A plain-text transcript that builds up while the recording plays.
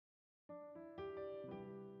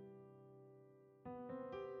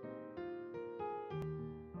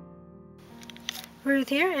Ruth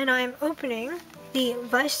here, and I'm opening the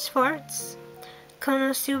Weiss Schwarz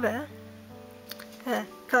KonoSuba,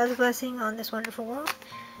 God's Blessing on This Wonderful World,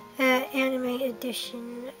 Anime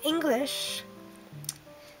Edition English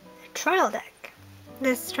trial deck.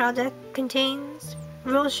 This trial deck contains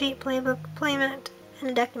rule sheet, playbook, playmat,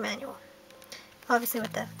 and a deck manual. Obviously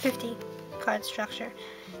with the 50 card structure.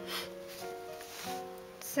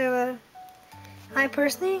 So, I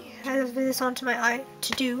personally have this onto my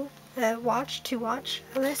to watch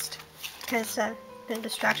list because I've been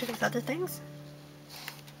distracted with other things.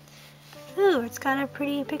 Ooh, it's got a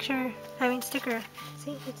pretty picture, sticker.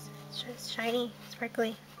 See, it's shiny,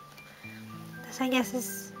 sparkly. This, I guess,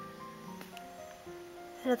 is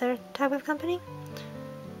another type of company.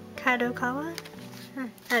 Kadokawa? I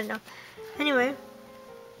don't know. Anyway,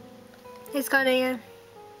 it's got a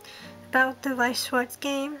about the Weiss Schwarz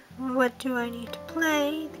game. What do I need to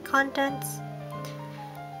play? The contents.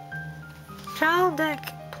 Trial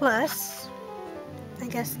deck plus. I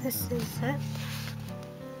guess this is it.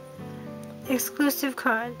 Exclusive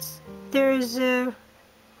cards. There's a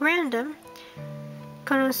random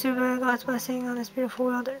KonoSuba God's Blessing on This Beautiful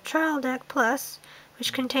World Trial Deck Plus,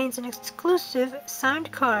 which contains an exclusive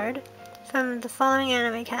signed card from the following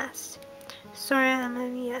anime cast. Sora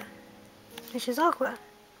Amamiya, which is Aqua.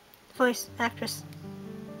 Voice actress.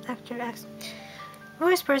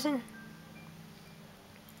 Voice person.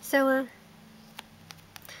 So,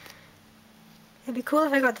 it'd be cool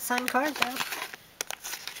if I got the signed card though.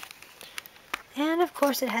 And of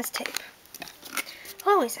course it has tape.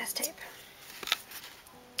 Always has tape.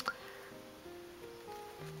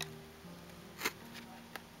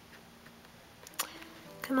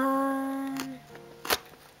 Come on.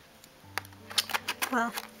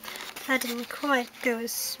 Well, that didn't quite go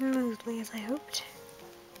as smoothly as I hoped.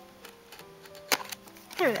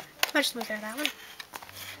 There we go. Much smoother, that one.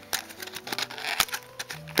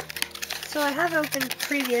 So I have opened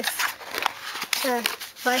previous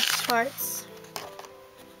Weiss Schwarz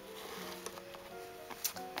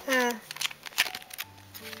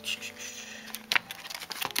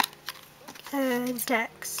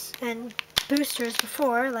decks and boosters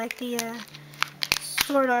before, like the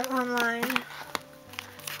Sword Art Online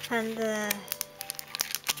and the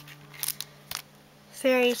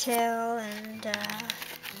Fairy Tale and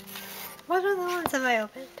what other ones have I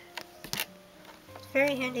opened? It's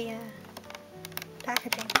very handy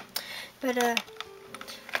packaging. But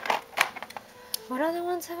what other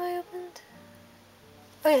ones have I opened?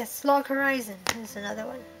 Oh yes, Log Horizon is another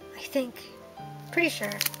one, I think. Pretty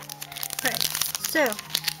sure. Right, so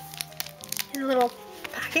in a little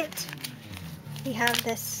packet we have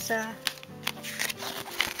this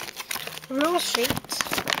rule sheet,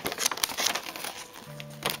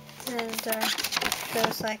 and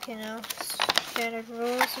shows, like, you know, standard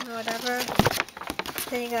rules and whatever.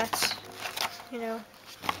 Then you got, you know,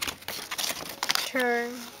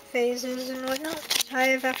 turn phases and whatnot. I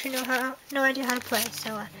have actually no idea how to play,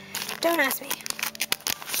 so don't ask me.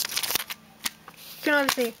 You can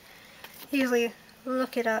obviously easily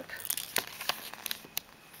look it up,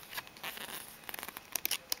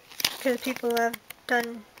 because people have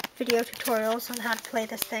done video tutorials on how to play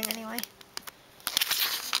this thing anyway.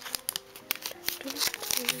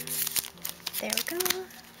 There we go.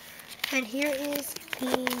 And here is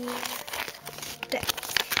the deck.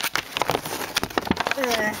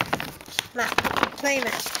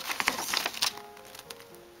 Playmat.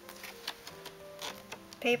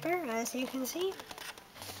 Paper, as you can see.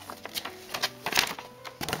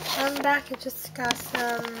 On the back, it just got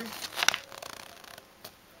some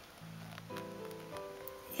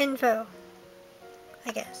info,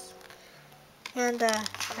 I guess, and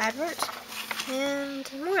advert, and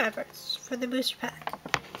more adverts for the booster pack.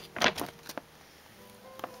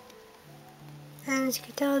 And as you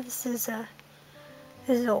can tell, this is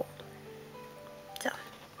old, so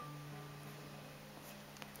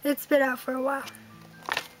it's been out for a while.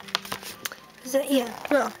 So yeah,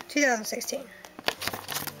 well, 2016,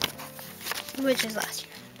 which is last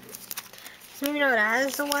year. So maybe not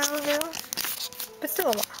as a while ago, but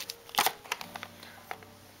still a while.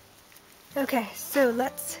 Okay, so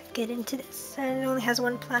let's get into this. And it only has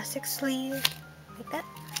one plastic sleeve, like that.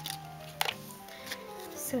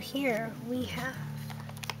 So here we have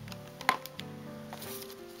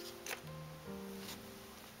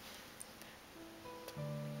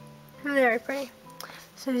very pretty.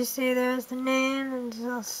 So you see there's the name and there's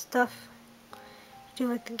all stuff to do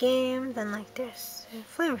with the game. Then like there's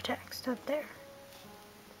flavor text up there.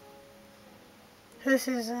 So this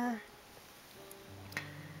is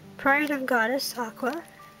Pride of Goddess Aqua.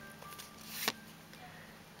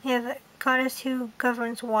 You have a goddess who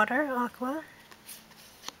governs water, Aqua.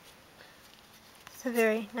 It's a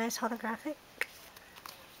very nice holographic.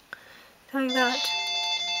 So we got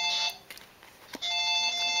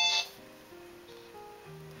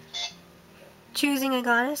Choosing a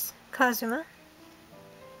Goddess, Kazuma.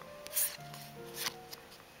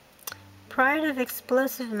 Pride of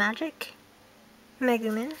Explosive Magic,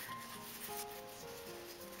 Megumin.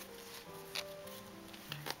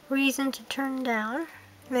 Reason to Turn Down,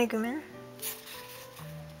 Megumin.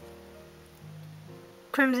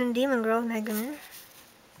 Crimson Demon Girl, Megumin.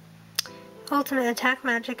 Ultimate Attack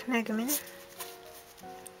Magic, Megumin.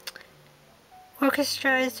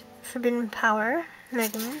 Orchestrized Forbidden Power,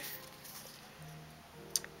 Megumin.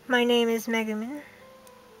 My Name is Megumin.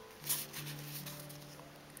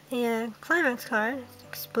 The climax card,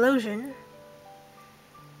 Explosion.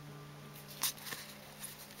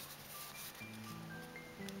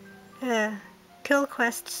 Kill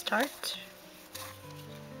Quest Start.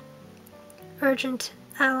 Urgent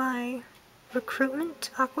Ally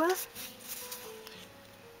Recruitment, Aqua.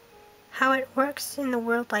 How It Works in the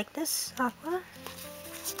World Like This, Aqua.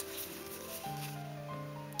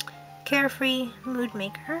 Carefree Mood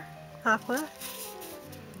Maker, Aqua.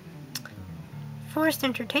 Forced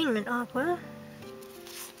Entertainment, Aqua.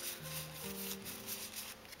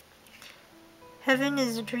 Heaven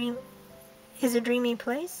is a Dreamy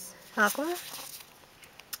Place, Aqua.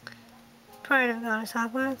 Pride of Goddess,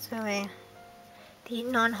 Aqua, so the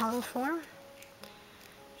non-hollow form.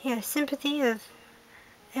 Yeah, Sympathy of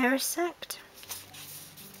Aersect.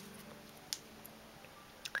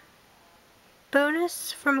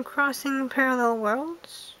 Bonus from Crossing Parallel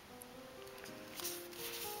Worlds.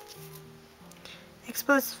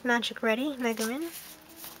 Explosive Magic Ready, Megumin.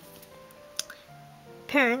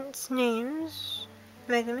 Parents' Names,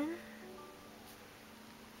 Megumin.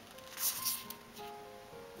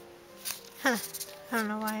 Huh, I don't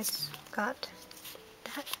know why it's got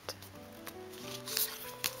that.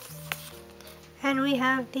 And we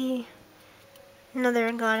have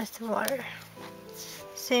another Goddess of Water.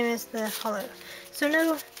 Same as the hollow. So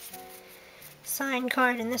no signed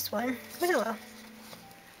card in this one, but oh well.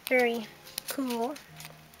 Very cool.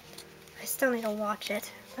 I still need to watch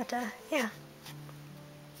it, but yeah.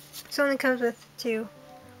 This only comes with 2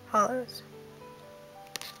 hollows.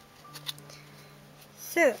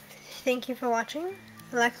 So, thank you for watching.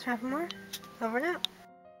 Alex Rappamore, over and out.